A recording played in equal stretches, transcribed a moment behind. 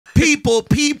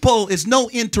People, it's no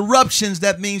interruptions.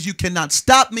 That means you cannot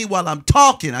stop me while I'm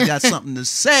talking. I got something to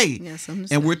say.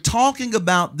 And we're talking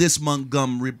about this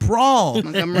Montgomery Brawl,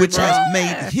 which has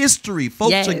made history.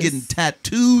 Folks are getting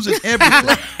tattoos and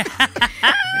everything.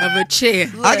 Of a chair.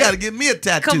 I got to get me a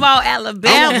tattoo. Come on,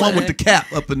 Alabama. I want one with the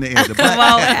cap up in the air. The Come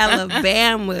on,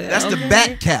 Alabama. That's the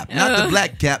bat cap, not the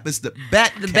black cap. It's the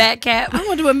bat cap. The bat cap. I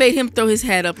wonder what made him throw his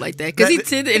hat up like that. Because he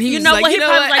did it and he was know like, what? you He know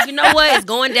probably what? like, you know what? It's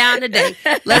going down today.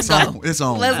 Let's go. It's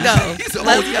on. Let's go. He said,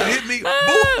 Let's you go. hit me.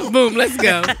 Boom. Boom, let's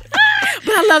go. But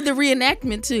I love the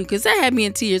reenactment too, because that had me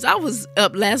in tears. I was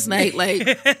up last night like,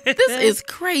 this is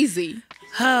crazy.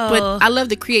 Oh. But I love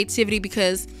the creativity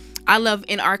because I love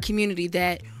in our community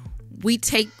that we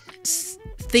take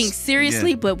things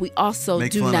seriously, but we also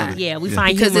Make do fun not. of it. Yeah, we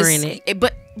find humor in it.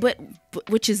 But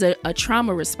which is a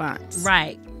trauma response.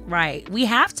 Right. We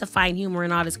have to find humor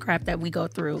in all this crap that we go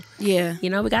through. Yeah. You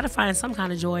know, we got to find some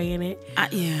kind of joy in it.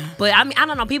 Yeah. But I mean, I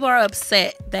don't know. People are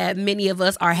upset that many of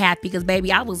us are happy because,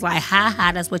 baby, I was like,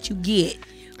 ha, that's what you get.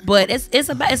 But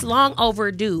it's long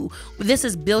overdue. This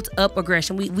is built up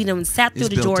aggression. We done sat through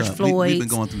the George Floyds. We've been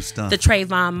going through stuff. The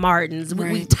Trayvon Martins.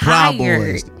 Right. We Proud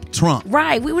tired. Boys, Trump.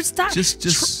 Right. We were stopped.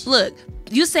 Just look.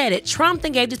 You said it. Trump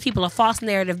then gave these people a false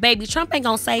narrative. Baby, Trump ain't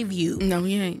gonna save you. No,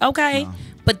 he ain't. Okay, No.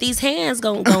 but these hands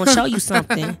gonna show you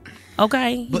something.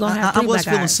 Okay, you But gonna have I was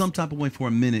feeling eyes. some type of way for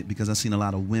a minute because I seen a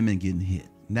lot of women getting hit.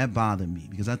 And that bothered me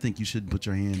because I think you shouldn't put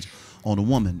your hands on a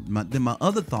woman. Then my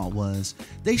other thought was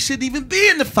they shouldn't even be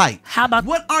in the fight. How about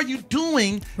what are you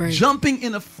doing Right. jumping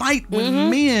in a fight when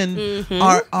men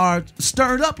are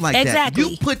stirred up like Exactly.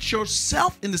 that? You put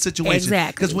yourself in the situation.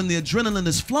 Exactly. Because when the adrenaline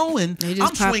is flowing, They I'm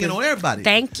just swinging popping. on everybody.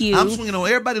 Thank you. I'm swinging on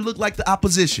everybody look like the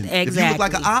opposition. If you look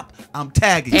like an Exactly. op, I'm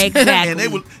tagging you. Exactly. And they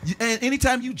will. And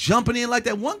anytime you jumping in like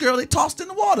that one girl, they tossed in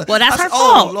the water. Well, that's I said, her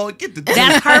fault. Oh Lord, get the.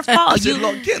 That's her fault. I said, You-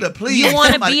 Lord, get her, please. you want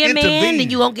to Somebody be a man, intervene. then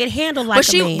you won't get handled like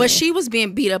a man. But she was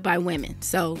being beat up by women.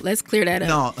 So let's clear that up.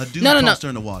 No, a dude no. tossed her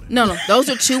in the water. No. Those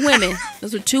are two women.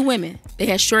 Those are two women. They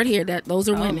had short hair. Those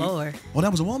are Oh women. Lord. Oh, that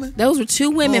was a woman? Those were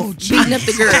two women Oh, beating up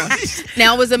the girl.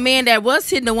 Now it was a man that was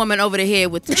hitting a woman over the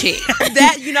head with the chair.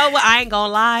 That, you know what? I ain't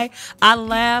gonna lie. I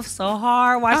laughed so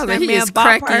hard watching that he man is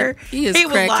bop cracking. her. He is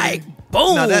was cracking. like,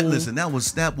 boom. No, that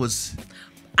was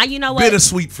You know what?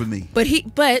 bittersweet for me. But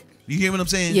You hear what I'm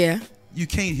saying? yeah. You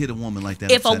can't hit a woman like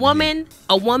that. If upside the head.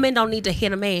 a woman don't need to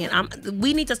hit a man.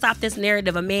 We need to stop this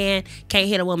narrative. A man can't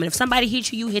hit a woman. If somebody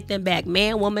hits you, you hit them back.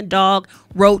 Man, woman, dog,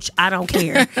 roach, I don't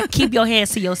care. Keep your hands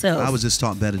to yourself. I was just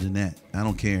taught better than that. I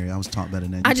don't care. I was taught better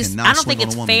than that. You I cannot I don't swing think on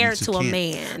it's a woman. fair You just to a can't.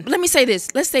 man. Let me say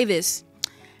this. Let's say this.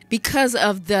 Because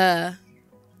of the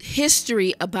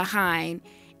history behind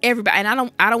everybody, and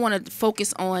I don't want to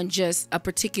focus on just a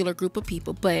particular group of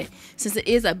people, but since it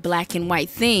is a black and white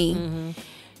thing,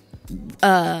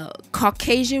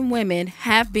 Caucasian women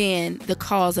have been the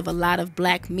cause of a lot of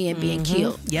black men being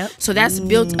killed. Yep. So that's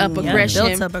built up aggression.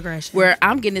 built up aggression. Where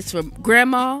I'm getting this from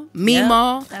grandma,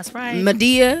 Meemaw, that's right.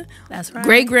 Medea, That's right.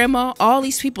 great grandma, all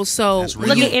these people. So That's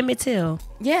Look real. at Emmett Till.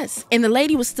 yes, and the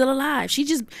lady was still alive. She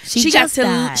just got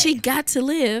died. to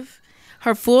live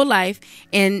her full life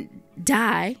and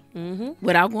die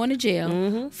without going to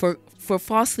jail for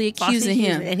falsely accusing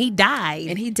him. And he died.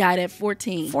 And he died at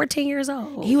 14. 14 years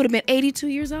old. He would have been 82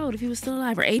 years old if he was still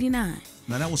alive, or 89.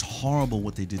 Now that was horrible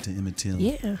what they did to Emmett Till.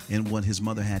 Yeah. And what his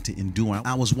mother had to endure.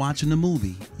 I was watching the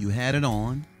movie. You had it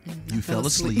on. You fell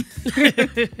asleep.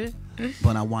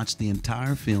 But I watched the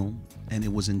entire film and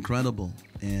it was incredible.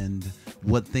 And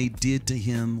what they did to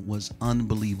him was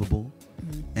unbelievable.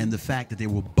 And the fact that they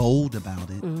were bold about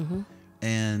it.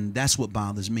 And that's what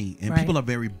bothers me. And people are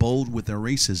very bold with their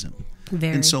racism.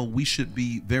 Very. And so we should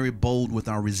be very bold with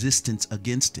our resistance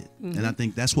against it. And I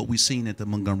think that's what we've seen at the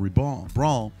Montgomery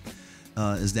Brawl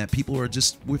is that people are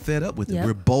we're fed up with it. Yep.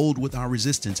 We're bold with our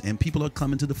resistance and people are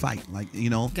coming to the fight. Like,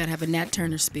 Gotta have a Nat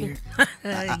Turner spirit.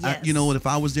 you know what, if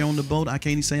I was there on the boat, I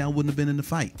can't even say I wouldn't have been in the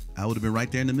fight. I would have been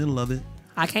right there in the middle of it.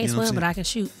 I can't You know what swim, I'm but I can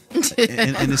shoot.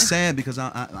 and it's sad because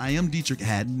I am Deitrick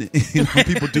Haddon.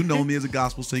 People do know me as a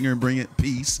gospel singer and bring it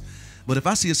peace. But if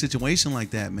I see a situation like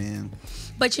that, man,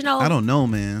 But you know, I don't know,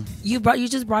 man. You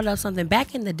just brought up something.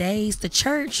 Back in the days, the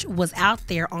church was out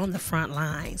there on the front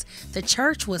lines. The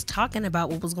church was talking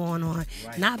about what was going on,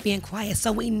 not being quiet.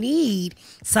 So we need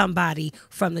somebody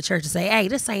from the church to say, "Hey,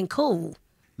 this ain't cool."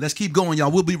 Let's keep going,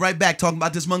 y'all. We'll be right back talking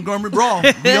about this Montgomery Brawl.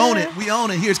 We own it. We own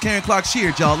it. Here's Karen Clark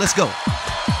Sheard, y'all. Let's go.